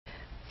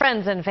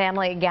Friends and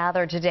family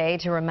gathered today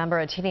to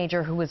remember a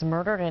teenager who was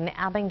murdered in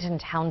Abington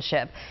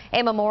Township.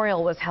 A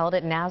memorial was held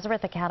at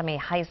Nazareth Academy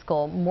High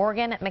School,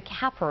 Morgan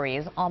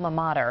McCaffery's alma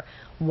mater.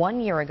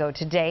 1 year ago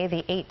today,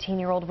 the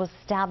 18-year-old was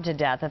stabbed to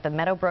death at the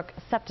Meadowbrook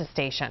SEPTA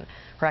station.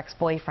 Her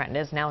ex-boyfriend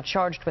is now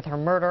charged with her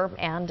murder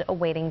and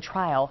awaiting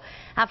trial.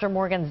 After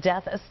Morgan's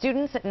death,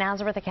 students at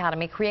Nazareth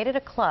Academy created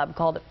a club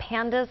called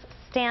Pandas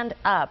Stand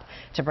Up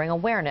to bring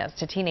awareness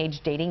to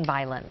teenage dating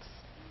violence.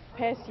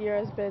 The past year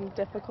has been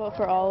difficult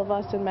for all of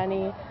us in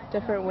many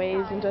different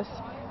ways, and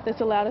this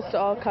allowed us to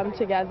all come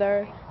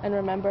together and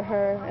remember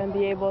her and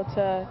be able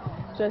to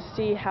just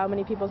see how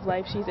many people's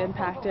lives she's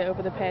impacted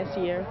over the past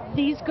year.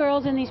 These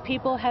girls and these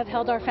people have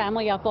held our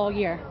family up all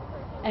year,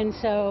 and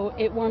so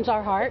it warms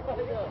our heart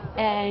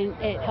and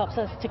it helps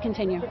us to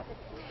continue.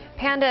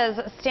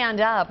 Pandas Stand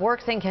Up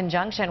works in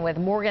conjunction with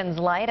Morgan's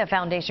Light, a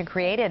foundation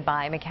created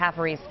by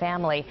McCaffery's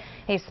family.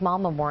 A small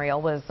memorial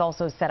was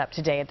also set up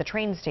today at the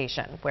train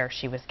station where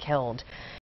she was killed.